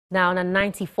Now,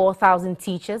 94,000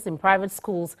 teachers in private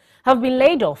schools have been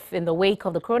laid off in the wake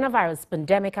of the coronavirus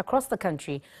pandemic across the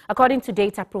country, according to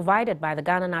data provided by the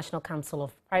Ghana National Council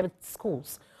of Private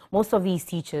Schools. Most of these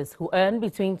teachers, who earn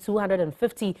between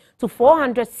 250 to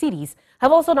 400 cedis,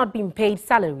 have also not been paid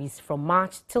salaries from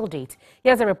March till date.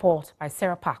 Here's a report by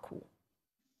Sarah Parku.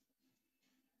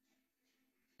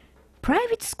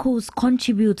 Private schools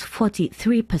contribute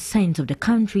 43% of the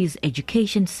country's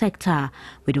education sector,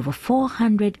 with over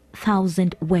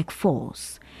 400,000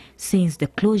 workforce. Since the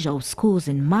closure of schools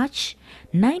in March,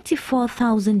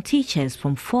 94,000 teachers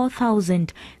from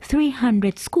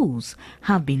 4,300 schools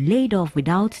have been laid off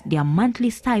without their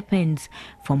monthly stipends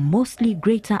from mostly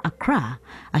Greater Accra,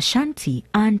 Ashanti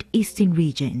and Eastern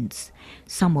regions.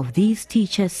 Some of these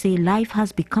teachers say life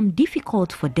has become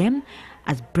difficult for them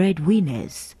as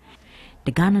breadwinners.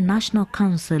 The Ghana National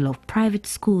Council of Private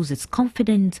Schools is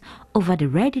confident over the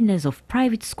readiness of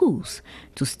private schools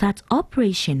to start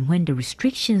operation when the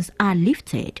restrictions are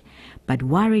lifted, but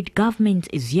worried government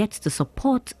is yet to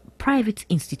support private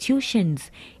institutions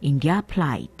in their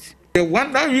plight. The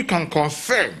one that we can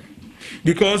confirm,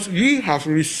 because we have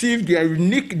received their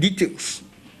unique details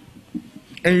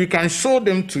and we can show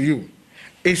them to you,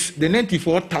 is the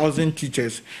 94,000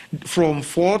 teachers from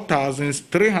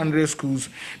 4,300 schools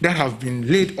that have been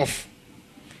laid off.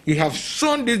 We have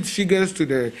shown these figures to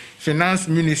the finance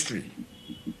ministry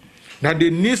that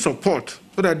they need support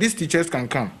so that these teachers can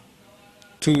come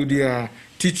to their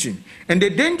teaching. And the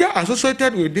danger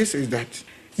associated with this is that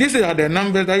these are the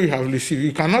numbers that we have received.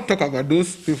 You cannot talk about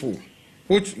those people,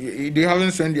 which they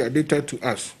haven't sent their data to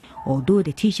us. Although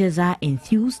the teachers are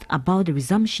enthused about the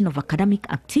resumption of academic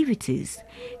activities,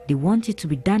 they want it to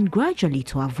be done gradually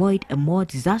to avoid a more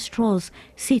disastrous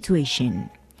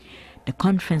situation. The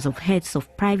Conference of Heads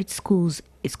of Private Schools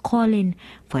is calling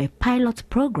for a pilot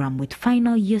program with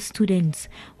final year students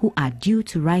who are due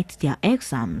to write their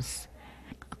exams.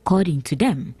 According to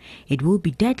them, it will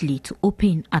be deadly to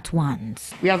open at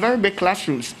once. We have very big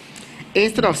classrooms.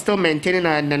 Instead of still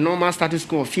maintaining the normal status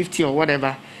quo of 50 or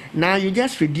whatever, now you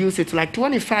just reduce it to like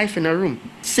 25 in a room.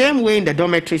 Same way in the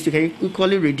dormitories, you can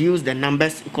equally reduce the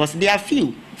numbers because they are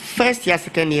few. First year,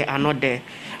 second year are not there.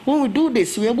 When we do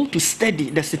this, we're able to study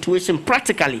the situation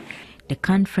practically. The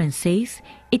conference says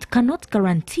it cannot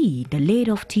guarantee the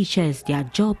laid-off teachers their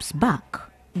jobs back.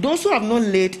 Those who have not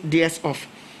laid theirs off,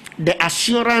 the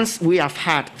assurance we have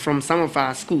had from some of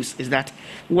our schools is that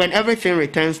when everything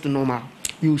returns to normal,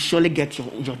 you surely get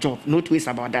your job, no twist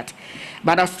about that.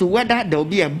 But as to whether there will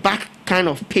be a back kind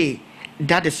of pay,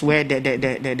 that is where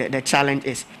the challenge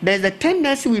is. There's a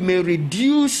tendency we may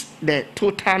reduce the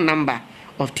total number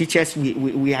of teachers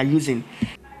we are using.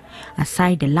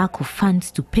 Aside the lack of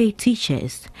funds to pay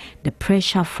teachers, the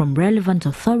pressure from relevant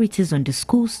authorities on the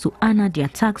schools to honor their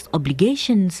tax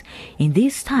obligations in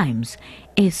these times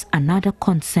is another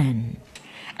concern.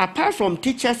 Apart from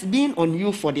teachers being on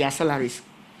you for their salaries,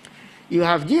 you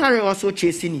have GRA also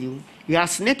chasing you. You have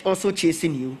SNET also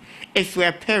chasing you. If you're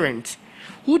a parent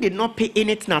who did not pay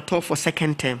anything at all for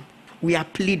second term, we are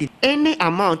pleading. Any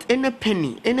amount, any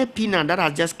penny, any peanut that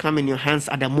has just come in your hands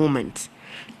at the moment,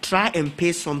 try and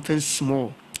pay something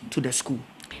small to the school.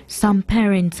 Some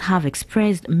parents have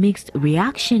expressed mixed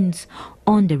reactions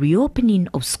on the reopening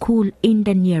of school in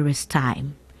the nearest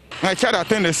time. My child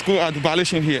attended school at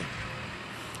Valuation here,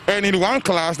 and in one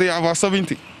class they are about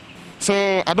 70.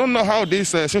 So I don't know how this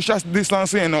social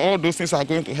distancing and all those things are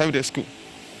going to help the school.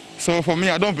 So for me,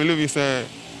 I don't believe it's a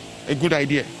good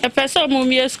idea.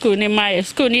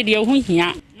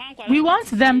 We want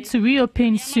them to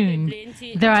reopen soon.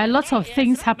 There are a lot of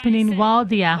things happening while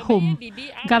they are home.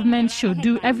 Government should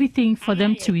do everything for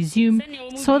them to resume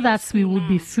so that we will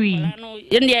be free.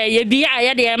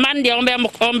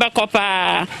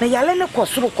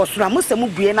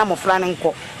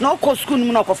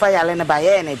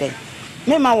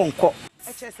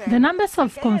 The numbers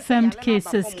of confirmed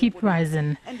cases keep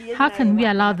rising. How can we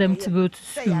allow them to go to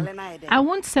school? I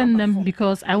won't send them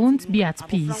because I won't be at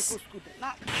peace.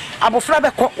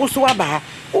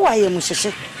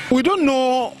 We don't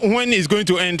know when it's going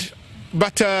to end,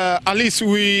 but at least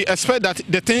we expect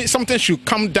that something should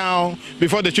come down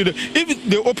before the children. If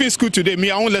they open school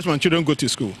today, I won't let my children go to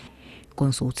school.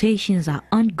 Consultations are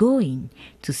ongoing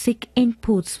to seek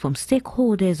inputs from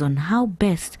stakeholders on how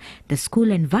best the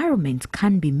school environment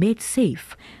can be made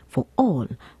safe for all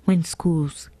when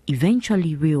schools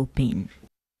eventually reopen.